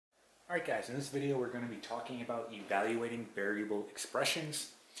Alright guys, in this video we're going to be talking about evaluating variable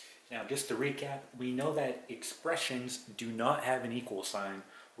expressions. Now just to recap, we know that expressions do not have an equal sign,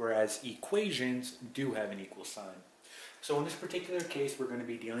 whereas equations do have an equal sign. So in this particular case we're going to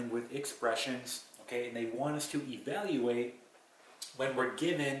be dealing with expressions, okay, and they want us to evaluate when we're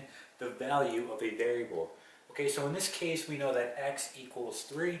given the value of a variable. Okay, so in this case we know that x equals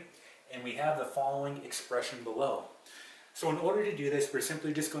 3, and we have the following expression below. So in order to do this, we're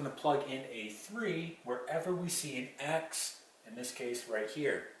simply just going to plug in a 3 wherever we see an x, in this case right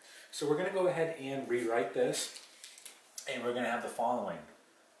here. So we're going to go ahead and rewrite this, and we're going to have the following.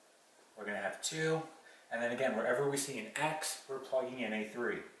 We're going to have 2, and then again, wherever we see an x, we're plugging in a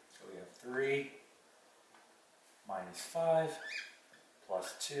 3. So we have 3 minus 5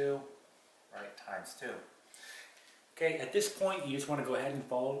 plus 2, right, times 2. Okay, at this point, you just want to go ahead and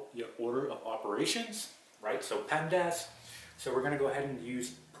follow your order of operations, right? So PEMDAS. So we're going to go ahead and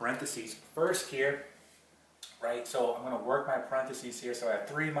use parentheses first here, right? So I'm going to work my parentheses here. So I have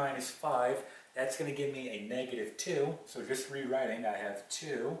 3 minus 5. That's going to give me a negative 2. So just rewriting, I have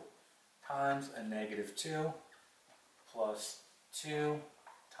 2 times a negative 2 plus 2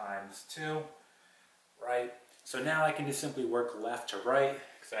 times 2, right? So now I can just simply work left to right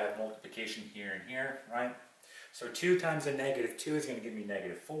because I have multiplication here and here, right? So 2 times a negative 2 is going to give me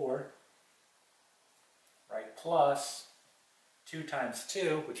negative 4, right? Plus 2 times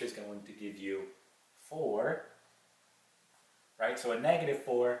 2, which is going to give you 4, right? So a negative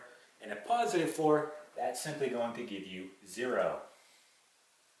 4 and a positive 4, that's simply going to give you 0.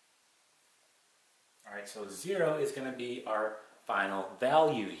 All right, so 0 is going to be our final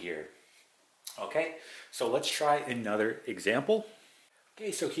value here. Okay, so let's try another example.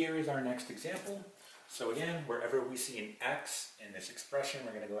 Okay, so here is our next example. So again, wherever we see an x in this expression,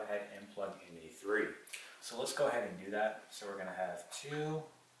 we're going to go ahead and plug in a 3. So let's go ahead and do that. So we're going to have 2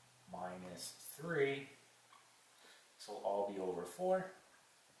 minus 3, so it'll all be over 4,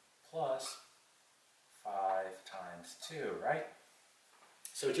 plus 5 times 2, right?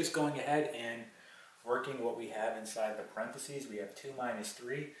 So just going ahead and working what we have inside the parentheses, we have 2 minus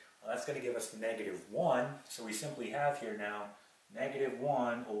 3. Well, that's going to give us negative 1. So we simply have here now negative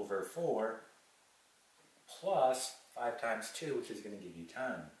 1 over 4 plus 5 times 2, which is going to give you 10.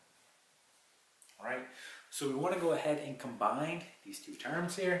 All right, so we want to go ahead and combine these two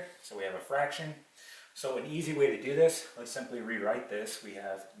terms here. So we have a fraction. So an easy way to do this, let's simply rewrite this. We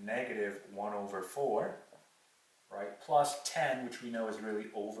have negative 1 over 4, right, plus 10, which we know is really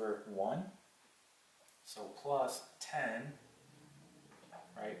over 1. So plus 10,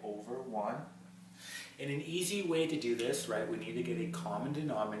 right, over 1. And an easy way to do this, right, we need to get a common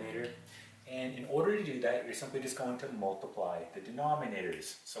denominator. And in order to do that, you're simply just going to multiply the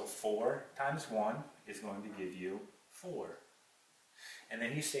denominators. So 4 times 1 is going to give you 4. And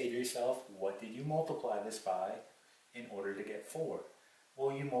then you say to yourself, what did you multiply this by in order to get 4?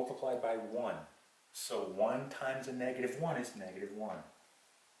 Well, you multiply by 1. So 1 times a negative 1 is negative 1.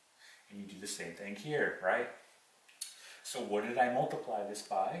 And you do the same thing here, right? So what did I multiply this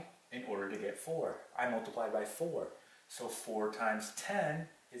by in order to get 4? I multiplied by 4. So 4 times 10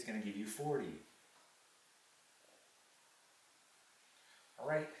 is going to give you 40. All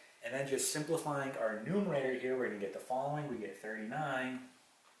right, and then just simplifying our numerator here, we're going to get the following. We get 39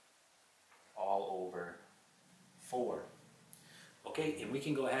 all over 4. Okay, and we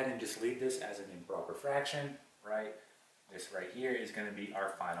can go ahead and just leave this as an improper fraction, right? This right here is going to be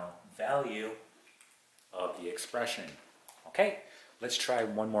our final value of the expression. Okay, let's try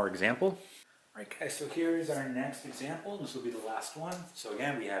one more example. Alright guys, so here is our next example. This will be the last one. So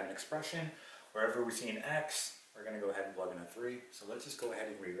again, we have an expression. Wherever we see an x, we're going to go ahead and plug in a 3. So let's just go ahead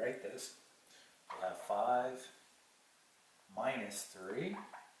and rewrite this. We'll have 5 minus 3,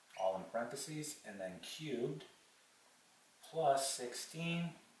 all in parentheses, and then cubed, plus 16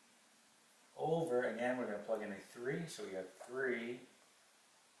 over, again, we're going to plug in a 3. So we have 3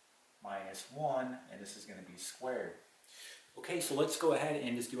 minus 1, and this is going to be squared. Okay, so let's go ahead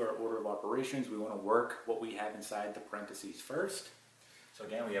and just do our order of operations. We want to work what we have inside the parentheses first. So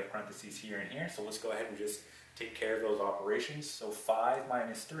again, we have parentheses here and here. So let's go ahead and just take care of those operations. So 5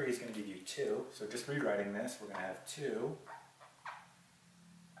 minus 3 is going to give you 2. So just rewriting this, we're going to have 2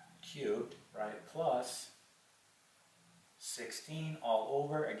 cubed, right, plus 16 all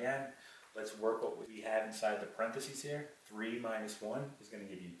over. Again, let's work what we have inside the parentheses here. 3 minus 1 is going to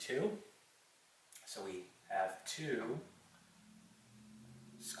give you 2. So we have 2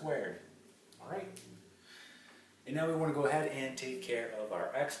 squared. All right. And now we want to go ahead and take care of our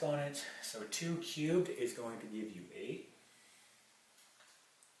exponents. So 2 cubed is going to give you 8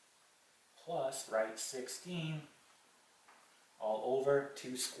 plus, right, 16 all over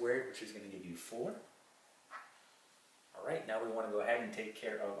 2 squared, which is going to give you 4. All right, now we want to go ahead and take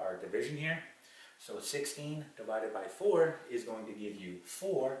care of our division here. So 16 divided by 4 is going to give you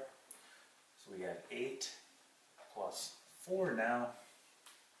 4. So we got 8 plus 4 now.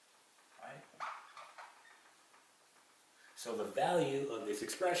 Right? So the value of this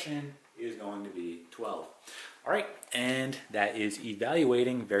expression is going to be 12. All right, and that is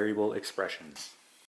evaluating variable expressions.